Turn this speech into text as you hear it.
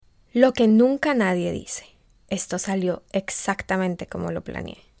Lo que nunca nadie dice. Esto salió exactamente como lo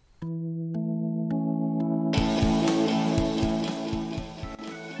planeé.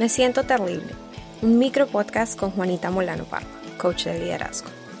 Me siento terrible. Un micro podcast con Juanita Molano Parra, coach de liderazgo.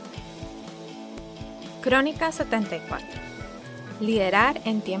 Crónica 74. Liderar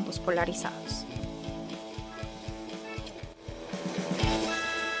en tiempos polarizados.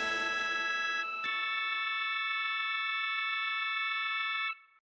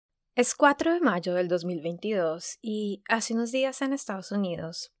 Es 4 de mayo del 2022 y hace unos días en Estados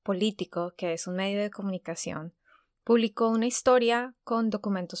Unidos, Político, que es un medio de comunicación, publicó una historia con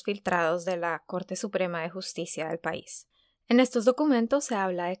documentos filtrados de la Corte Suprema de Justicia del país. En estos documentos se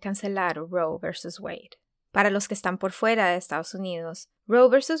habla de cancelar Roe vs. Wade. Para los que están por fuera de Estados Unidos, Roe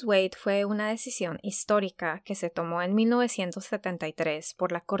vs. Wade fue una decisión histórica que se tomó en 1973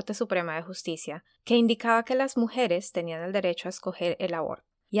 por la Corte Suprema de Justicia que indicaba que las mujeres tenían el derecho a escoger el aborto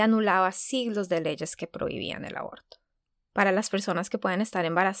y anulaba siglos de leyes que prohibían el aborto. Para las personas que pueden estar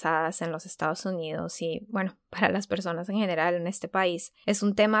embarazadas en los Estados Unidos y, para las personas en general en este país, es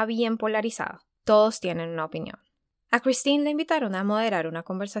un tema bien polarizado. Todos tienen una opinión. A Christine le invitaron a moderar una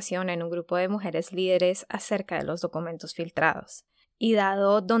conversación en un grupo de mujeres líderes acerca de los documentos filtrados. Y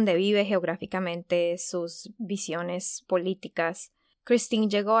dado dónde vive geográficamente, sus visiones políticas, Christine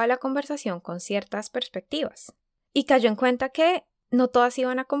llegó a la conversación con ciertas perspectivas. Y cayó en cuenta que no todas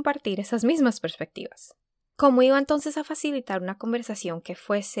iban a compartir esas mismas perspectivas. ¿Cómo iba entonces a facilitar una conversación que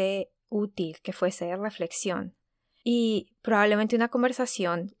fuese útil, que fuese de reflexión? Y probablemente una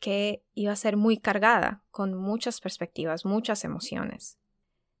conversación que iba a ser muy cargada, con muchas perspectivas, muchas emociones.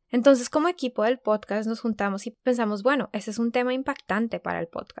 Entonces, como equipo del podcast nos juntamos y pensamos, ese es un tema impactante para el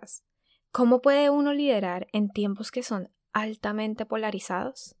podcast. ¿Cómo puede uno liderar en tiempos que son altamente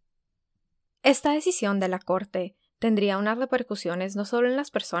polarizados? Esta decisión de la Corte tendría unas repercusiones no solo en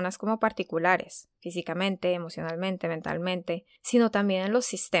las personas como particulares, físicamente, emocionalmente, mentalmente, sino también en los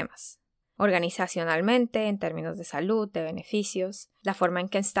sistemas. Organizacionalmente, en términos de salud, de beneficios, la forma en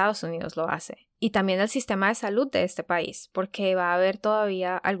que Estados Unidos lo hace, y también el sistema de salud de este país, porque va a haber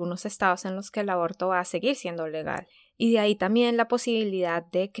todavía algunos estados en los que el aborto va a seguir siendo legal, y de ahí también la posibilidad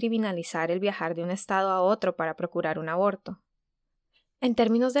de criminalizar el viajar de un estado a otro para procurar un aborto. En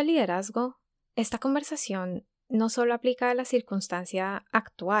términos de liderazgo, esta conversación no solo aplica a la circunstancia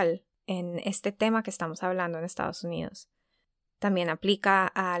actual en este tema que estamos hablando en Estados Unidos. También aplica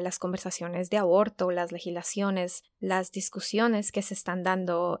a las conversaciones de aborto, las legislaciones, las discusiones que se están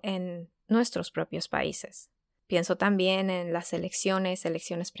dando en nuestros propios países. Pienso también en las elecciones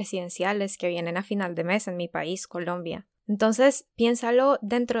presidenciales que vienen a final de mes en mi país, Colombia. Entonces, piénsalo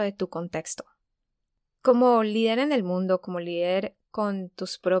dentro de tu contexto. Como líder en el mundo, como líder con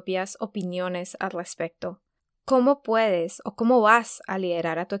tus propias opiniones al respecto, ¿cómo puedes o cómo vas a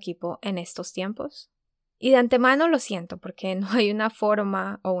liderar a tu equipo en estos tiempos? Y de antemano lo siento porque no hay una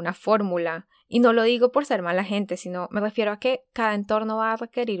forma o una fórmula, y no lo digo por ser mala gente, sino me refiero a que cada entorno va a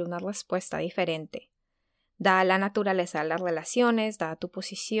requerir una respuesta diferente. Dada la naturaleza de las relaciones, dada tu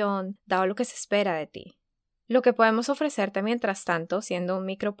posición, dado lo que se espera de ti. Lo que podemos ofrecerte mientras tanto, siendo un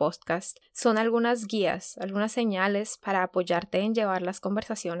micro podcast, son algunas guías, algunas señales para apoyarte en llevar las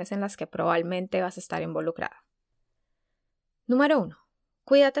conversaciones en las que probablemente vas a estar involucrada. Número 1.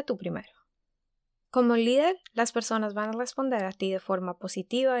 Cuídate tú primero. Como líder, las personas van a responder a ti de forma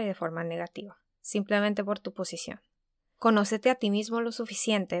positiva y de forma negativa, simplemente por tu posición. Conócete a ti mismo lo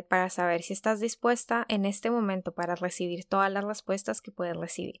suficiente para saber si estás dispuesta en este momento para recibir todas las respuestas que puedes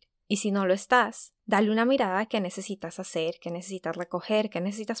recibir. Y si no lo estás, dale una mirada a qué necesitas hacer, qué necesitas recoger, qué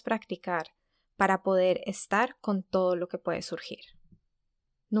necesitas practicar para poder estar con todo lo que puede surgir.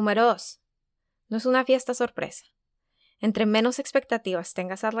 Número 2. No es una fiesta sorpresa. Entre menos expectativas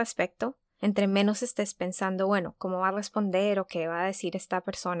tengas al respecto, entre menos estés pensando, cómo va a responder o qué va a decir esta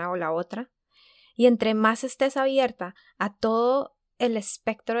persona o la otra, y entre más estés abierta a todo el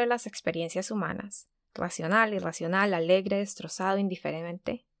espectro de las experiencias humanas, racional, irracional, alegre, destrozado,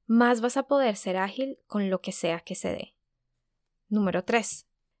 indiferente, más vas a poder ser ágil con lo que sea que se dé. Número 3.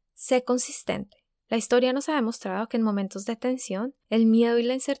 Sé consistente. La historia nos ha demostrado que en momentos de tensión, el miedo y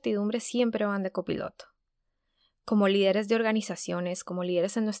la incertidumbre siempre van de copiloto. Como líderes de organizaciones, como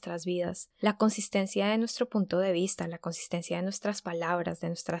líderes en nuestras vidas, la consistencia de nuestro punto de vista, la consistencia de nuestras palabras, de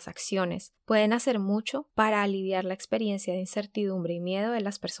nuestras acciones, pueden hacer mucho para aliviar la experiencia de incertidumbre y miedo de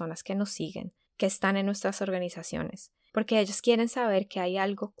las personas que nos siguen, que están en nuestras organizaciones, porque ellos quieren saber que hay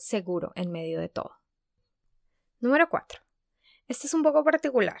algo seguro en medio de todo. Número 4. Este es un poco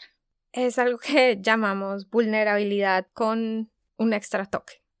particular. Es algo que llamamos vulnerabilidad con un extra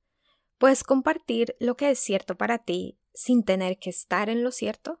toque. Puedes compartir lo que es cierto para ti sin tener que estar en lo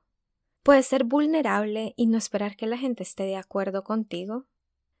cierto. Puedes ser vulnerable y no esperar que la gente esté de acuerdo contigo.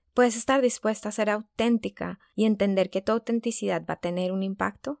 Puedes estar dispuesta a ser auténtica y entender que tu autenticidad va a tener un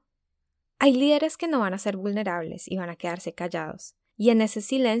impacto. Hay líderes que no van a ser vulnerables y van a quedarse callados, y en ese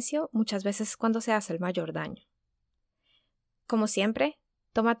silencio muchas veces es cuando se hace el mayor daño. Como siempre,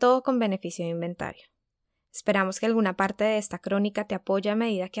 toma todo con beneficio de inventario. Esperamos que alguna parte de esta crónica te apoye a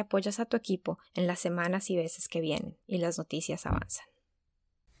medida que apoyas a tu equipo en las semanas y veces que vienen y las noticias avanzan.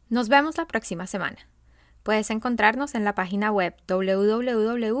 Nos vemos la próxima semana. Puedes encontrarnos en la página web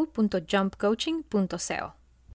www.jumpcoaching.co.